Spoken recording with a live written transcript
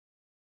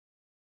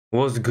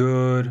What's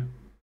good?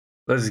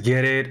 Let's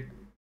get it.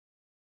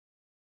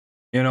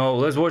 You know,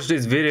 let's watch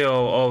this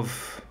video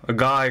of a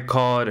guy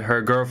caught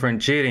her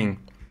girlfriend cheating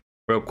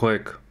real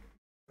quick.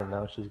 And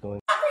now she's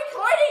going. Stop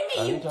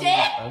recording me, you dick!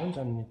 I haven't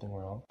done anything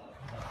wrong.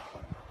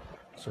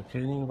 So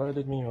Katie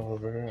invited me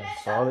over.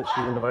 I saw that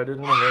she invited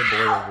another boy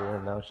over,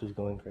 and now she's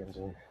going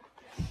crazy.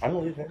 I'm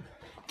leaving.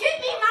 Give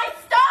me my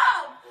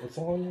stuff! It's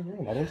all in your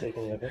room. I didn't take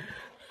any of it.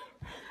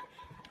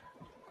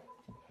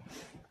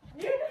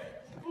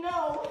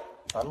 No.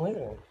 I'm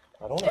leaving.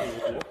 I don't want to be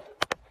with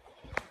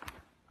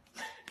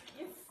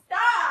you.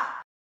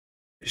 Stop!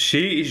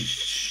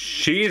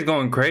 She's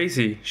going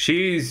crazy.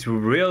 She's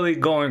really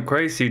going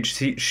crazy.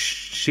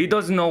 She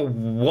doesn't know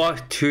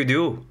what to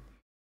do.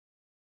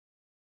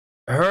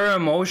 Her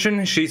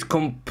emotion, she's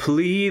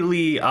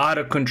completely out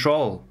of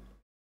control.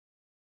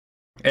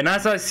 And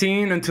as I've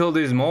seen until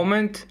this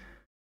moment,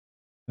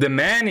 the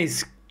man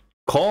is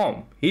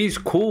calm. He's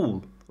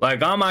cool.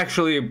 Like, I'm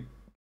actually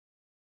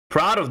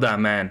proud of that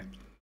man.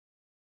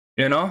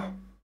 You know?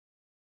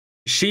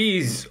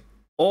 She's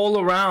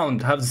all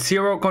around, have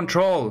zero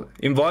control.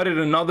 Invited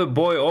another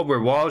boy over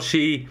while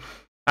she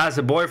has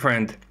a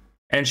boyfriend,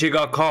 and she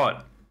got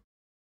caught.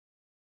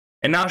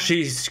 And now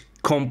she's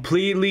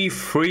completely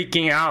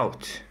freaking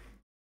out.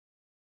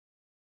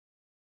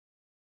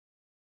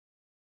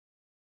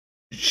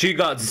 She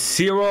got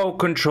zero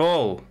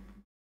control.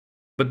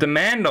 But the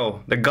man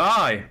though, the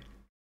guy,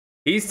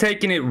 he's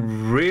taking it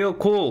real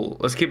cool.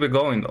 Let's keep it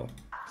going though.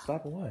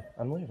 Stop what?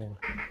 I'm leaving.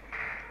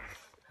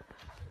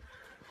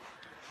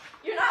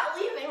 You're not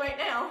leaving right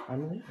now.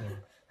 I'm leaving.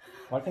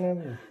 Why can't I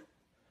leave?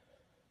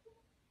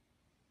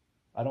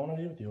 I don't want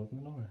to be with you. Open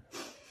the door.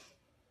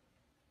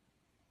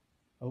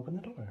 Open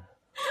the door.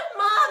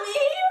 Mommy!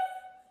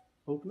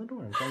 Open the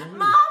door. I'm trying to leave.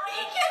 Mommy,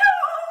 get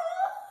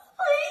home!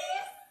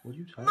 Please! What are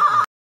you talking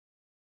about?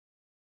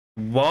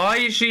 Why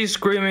is she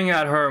screaming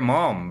at her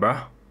mom,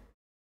 bruh?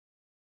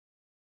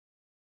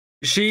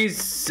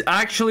 She's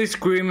actually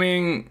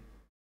screaming.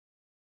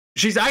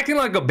 She's acting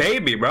like a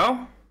baby,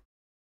 bro.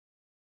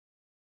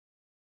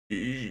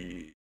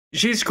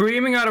 She's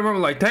screaming at her mom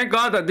like, thank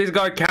God that this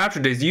guy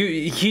captured this.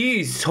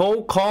 He's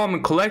so calm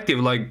and collective.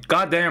 Like,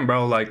 goddamn,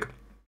 bro. Like,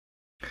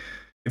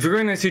 if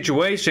you're in a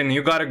situation,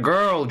 you got a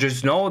girl,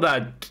 just know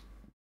that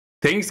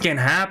things can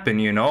happen,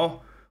 you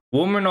know?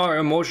 Women are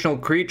emotional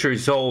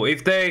creatures, so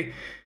if they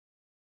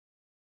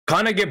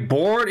kind of get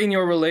bored in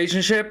your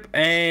relationship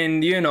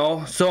and, you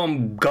know,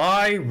 some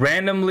guy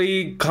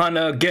randomly kind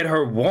of get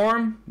her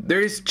warm,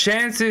 there's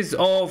chances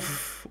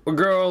of a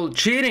girl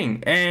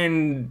cheating,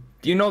 and,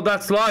 you know,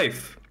 that's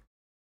life.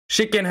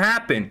 Shit can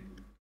happen,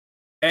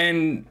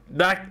 and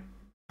that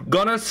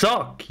gonna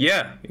suck.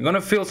 Yeah, you're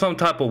gonna feel some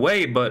type of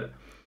way, but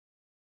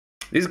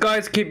this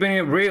guy's keeping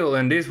it real,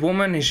 and this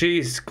woman,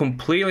 she's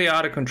completely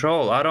out of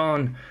control. I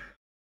don't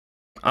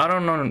know.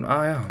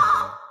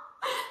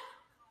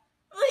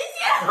 Please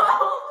get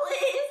home,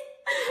 please!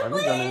 I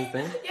haven't done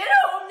anything. Get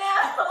home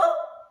now!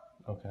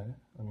 Okay.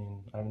 I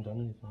mean, I haven't done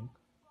anything.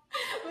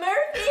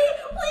 Murphy,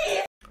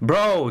 please!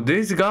 Bro,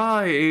 this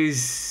guy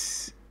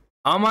is...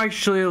 I'm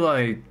actually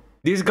like...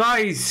 This guy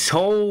is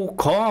so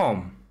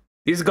calm.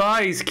 This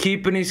guy is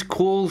keeping his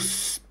cool.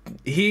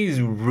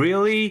 He's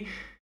really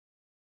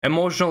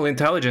emotional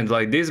intelligent.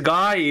 Like, this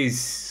guy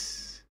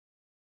is...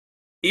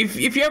 If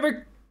you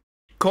ever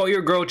call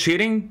your girl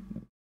cheating,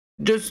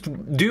 just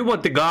do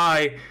what the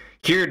guy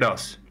here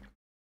does.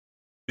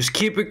 Just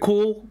keep it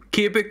cool,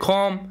 keep it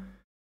calm,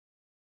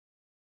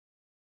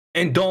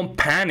 and don't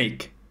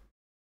panic.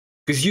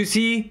 Because you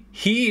see,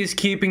 he is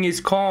keeping his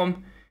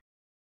calm,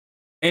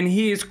 and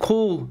he is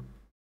cool,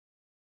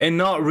 and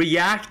not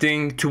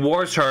reacting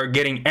towards her,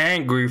 getting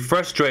angry,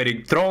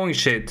 frustrated, throwing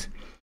shit,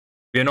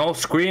 you know,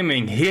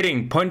 screaming,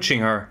 hitting, punching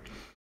her.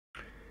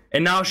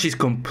 And now she's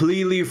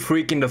completely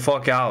freaking the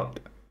fuck out.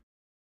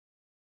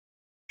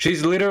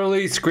 She's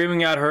literally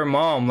screaming at her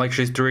mom like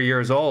she's 3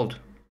 years old.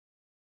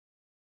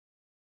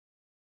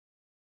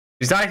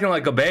 She's acting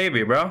like a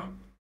baby, bro.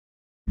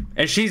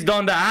 And she's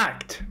done the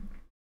act.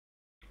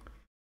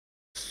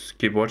 Just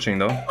keep watching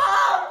though.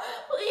 Mom,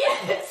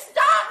 please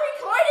stop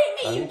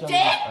recording me, you dick!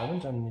 I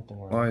haven't done anything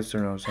wrong. Why is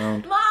there no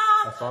sound? Mom!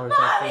 I saw her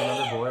text Mommy!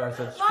 another boy. I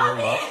said, scroll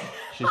Mommy! up.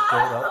 She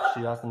scrolled up.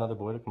 She asked another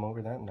boy to come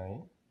over that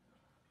night.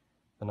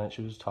 The night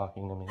she was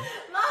talking to me.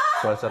 Mom!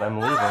 So I said, I'm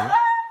leaving.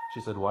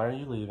 She said, why are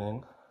you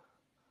leaving?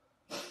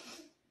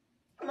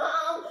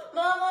 Mom!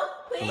 Mama,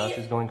 So now please!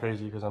 she's going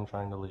crazy because I'm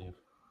trying to leave.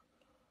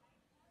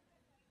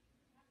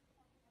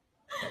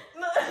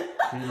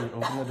 Katie,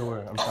 open the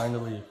door. I'm trying to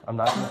leave. I'm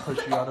not going to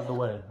push you out of the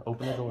way.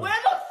 Open the door. Where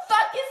the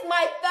fuck is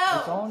my phone?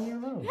 It's all in your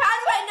room. How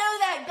do I know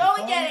that? Go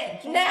and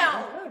get it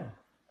now.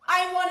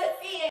 I want to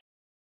see it.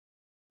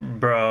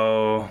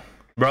 Bro,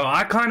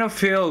 I kind of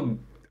feel...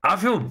 I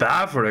feel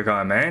bad for the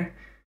guy, man.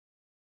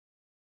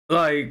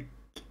 Like...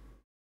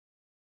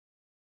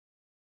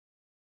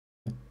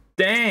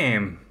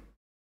 Damn.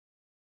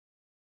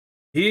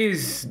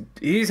 He's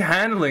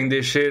handling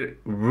this shit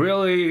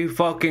really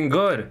fucking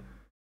good.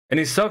 And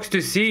it sucks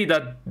to see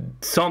that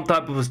some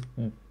type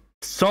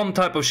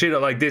of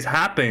shit like this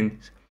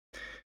happens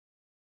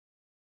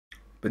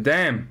But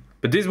damn.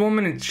 But this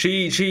woman,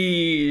 she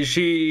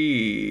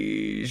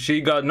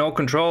got no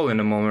control in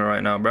the moment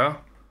right now, bro.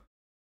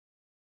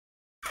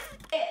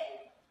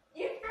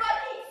 You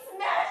fucking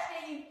smashed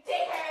it, you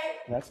dickhead.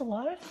 That's a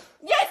lie?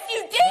 Yes,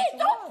 you did.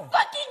 Don't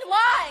fucking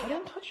lie. I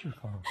didn't touch your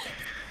phone.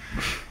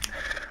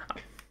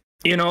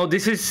 You know,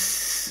 this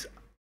is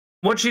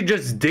what she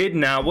just did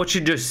now, what she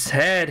just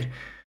said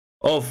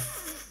of...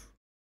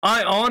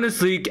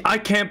 I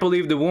can't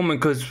believe the woman,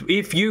 because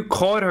if you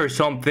caught her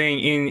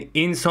something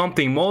in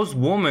something, most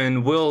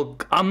women will...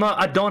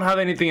 I don't have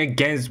anything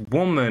against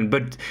women,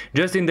 but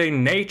just in their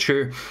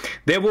nature,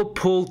 they will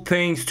pull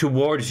things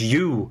towards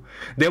you.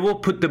 They will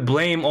put the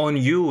blame on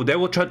you. They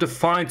will try to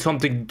find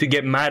something to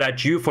get mad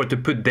at you for, to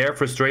put their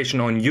frustration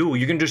on you.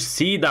 You can just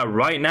see that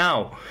right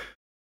now.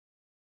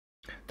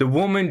 The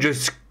woman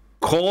just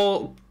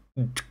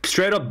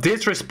straight up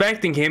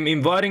disrespecting him,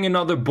 inviting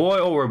another boy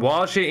over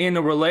while she's in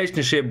a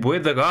relationship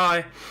with a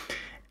guy,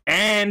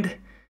 and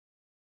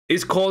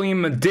is calling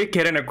him a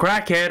dickhead and a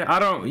crackhead.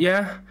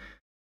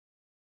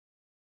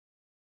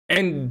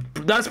 And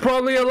that's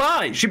probably a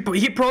lie. He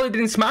probably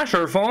didn't smash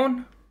her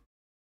phone.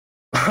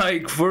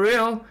 Like, for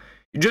real.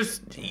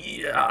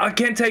 I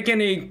can't take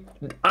any...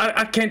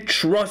 I can't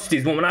trust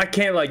this woman. I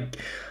can't, like...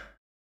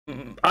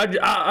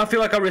 I feel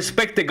like I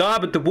respect the guy,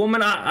 but the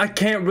woman, I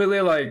can't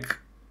really, like...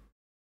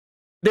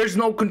 There's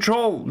no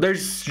control.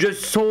 There's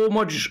just so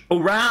much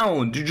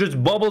around. It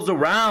just bubbles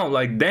around.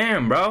 Like,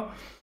 damn, bro.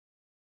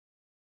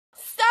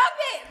 Stop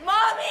it,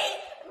 mommy!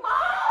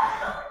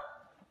 Mom!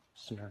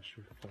 Smash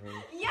your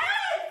phone. Yes!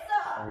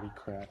 Already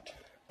cracked.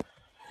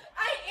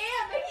 I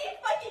am, but he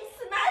fucking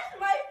smashed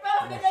my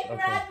phone and then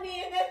grabbed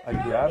me and then I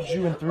grabbed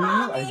you and threw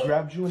you? I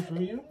grabbed you and threw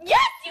you?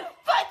 Yes, you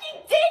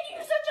fucking did!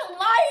 You're such a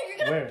liar! You're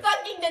gonna Where?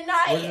 fucking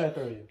deny Where it! did I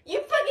throw you? You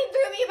fucking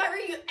threw me in my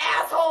room, you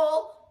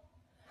asshole!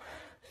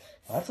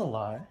 That's a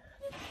lie.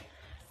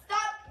 Stop!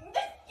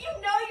 You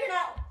know you're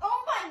not.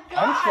 Oh my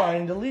god! I'm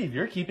trying to leave.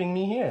 You're keeping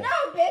me here.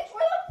 No, bitch!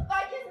 Where the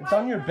fuck is It's my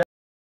on your bed.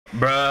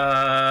 Bro.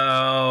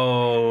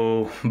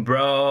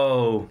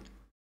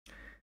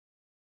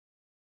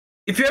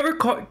 If you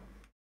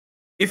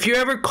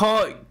ever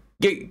caught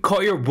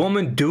your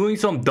woman doing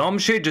some dumb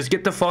shit, just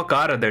get the fuck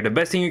out of there. The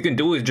best thing you can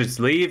do is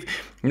just leave.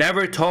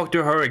 Never talk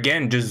to her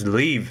again. Just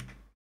leave.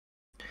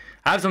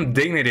 Have some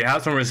dignity,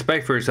 have some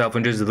respect for yourself,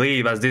 and just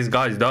leave, as this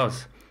guy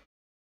does.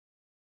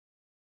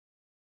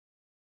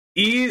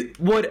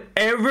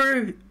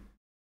 Whatever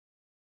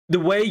the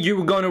way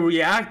you're gonna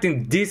react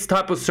in this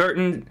type of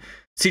certain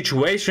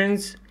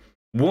situations,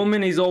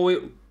 woman is always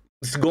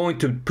going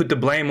to put the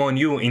blame on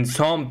you in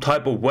some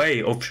type of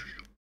way.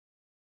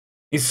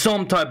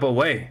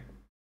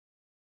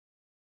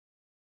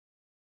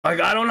 Like,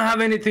 I don't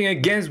have anything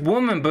against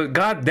women, but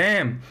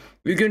goddamn,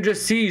 you can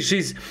just see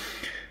she's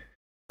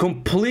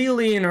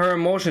completely in her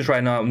emotions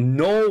right now.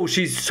 No,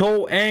 she's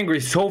so angry,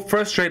 so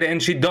frustrated,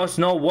 and she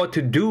doesn't know what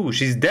to do.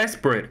 She's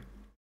desperate.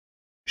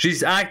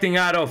 She's acting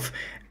out of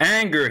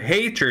anger,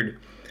 hatred,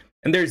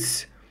 and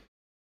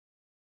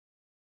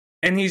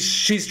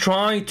she's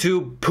trying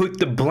to put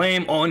the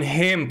blame on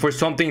him for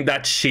something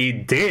that she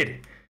did,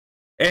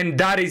 and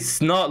that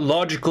is not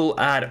logical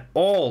at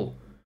all.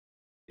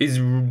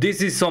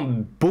 This is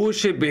some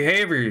bullshit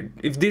behavior.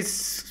 If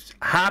this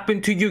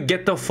happened to you,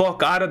 get the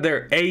fuck out of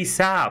there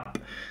ASAP.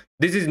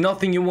 This is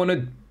nothing you want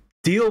to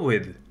deal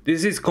with.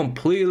 This is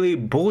completely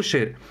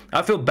bullshit.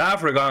 I feel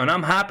bad for a guy, and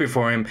I'm happy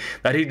for him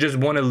that he just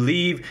want to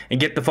leave and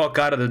get the fuck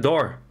out of the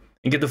door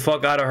and get the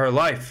fuck out of her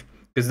life.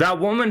 Because that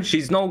woman,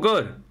 she's no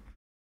good.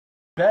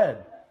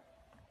 Bed.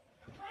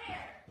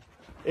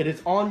 It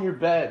is on your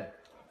bed.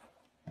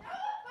 No,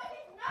 but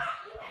it's not.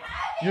 You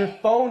have it. Your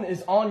phone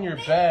is on your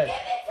bed. Give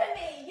it to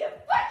me. You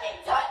fucking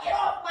took it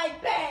off my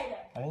bed.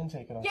 I didn't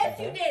take it off Yes,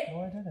 your you bed. did.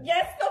 No, I didn't.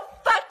 Yes, the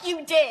fuck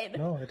you did.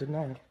 No, I did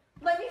not.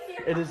 Let me see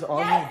your It is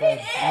on yes, your bed.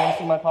 it You want to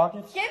see my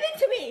pockets? Give it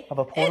to me. I have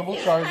a portable If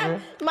you charger.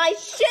 have my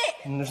shit.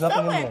 And there's nothing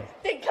in somewhere, there.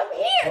 Then come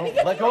here. No,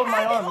 because let go you of my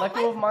have it arm. on Let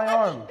go of my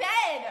fucking arm.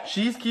 Bed.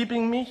 She's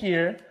keeping me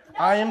here.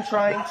 I am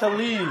trying to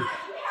leave. You have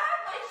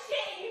my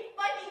shit. You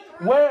fucking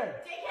threw Where?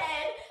 it,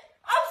 dickhead.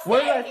 Upstairs,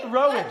 Where did I you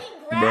throw it? fucking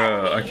grabbed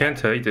Bro, I me. can't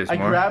take this I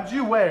more. grabbed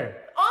you where?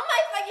 On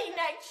my fucking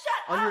neck. Shut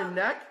On up. your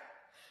neck?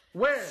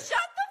 Where?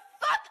 Shut the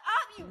fuck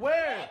up, you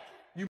Where? prick.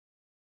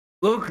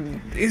 Look,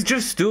 it's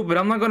just stupid.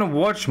 I'm not gonna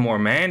watch more,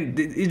 man.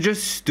 It's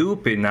just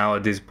stupid now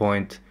at this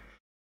point.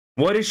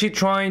 What is she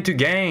trying to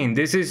gain?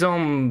 This is a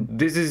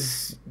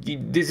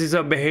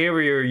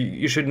behavior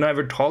you should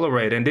never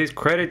tolerate, and this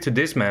credit to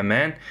this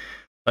man.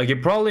 Like,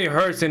 it probably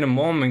hurts in the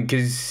moment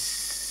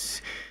because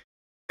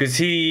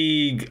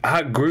he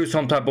grew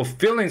some type of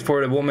feelings for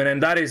the woman,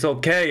 and that is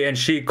okay. And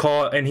he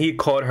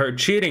caught her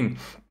cheating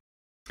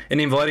and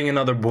inviting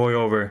another boy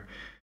over,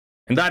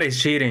 and that is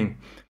cheating.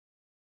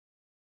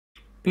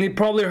 And it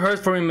probably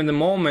hurts for him in the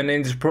moment,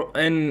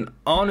 and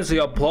honestly,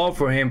 I applaud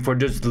for him for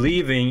just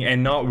leaving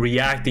and not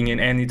reacting in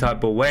any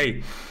type of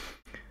way.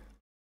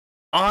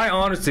 I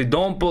honestly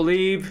don't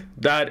believe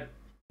that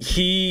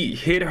he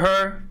hit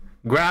her,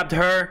 grabbed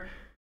her,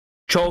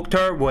 choked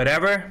her,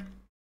 whatever.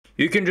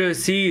 You can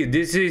just see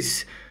this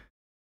is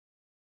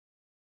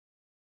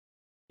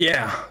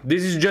Yeah,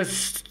 this is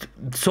just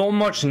so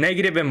much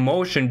negative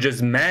emotion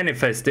just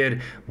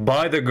manifested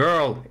by the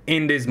girl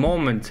in this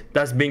moment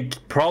that's been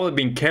probably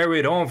been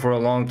carried on for a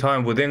long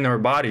time within her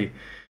body.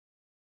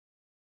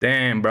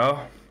 Damn,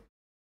 bro.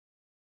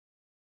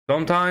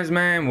 Sometimes,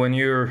 man, when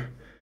you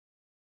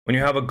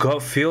have a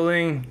gut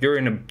feeling you're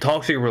in a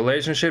toxic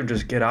relationship,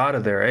 just get out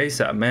of there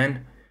ASAP,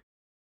 man.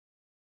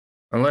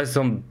 Unless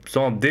some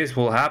of this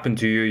will happen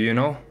to you, you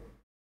know?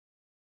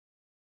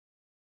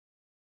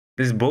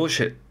 This is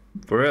bullshit,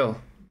 for real.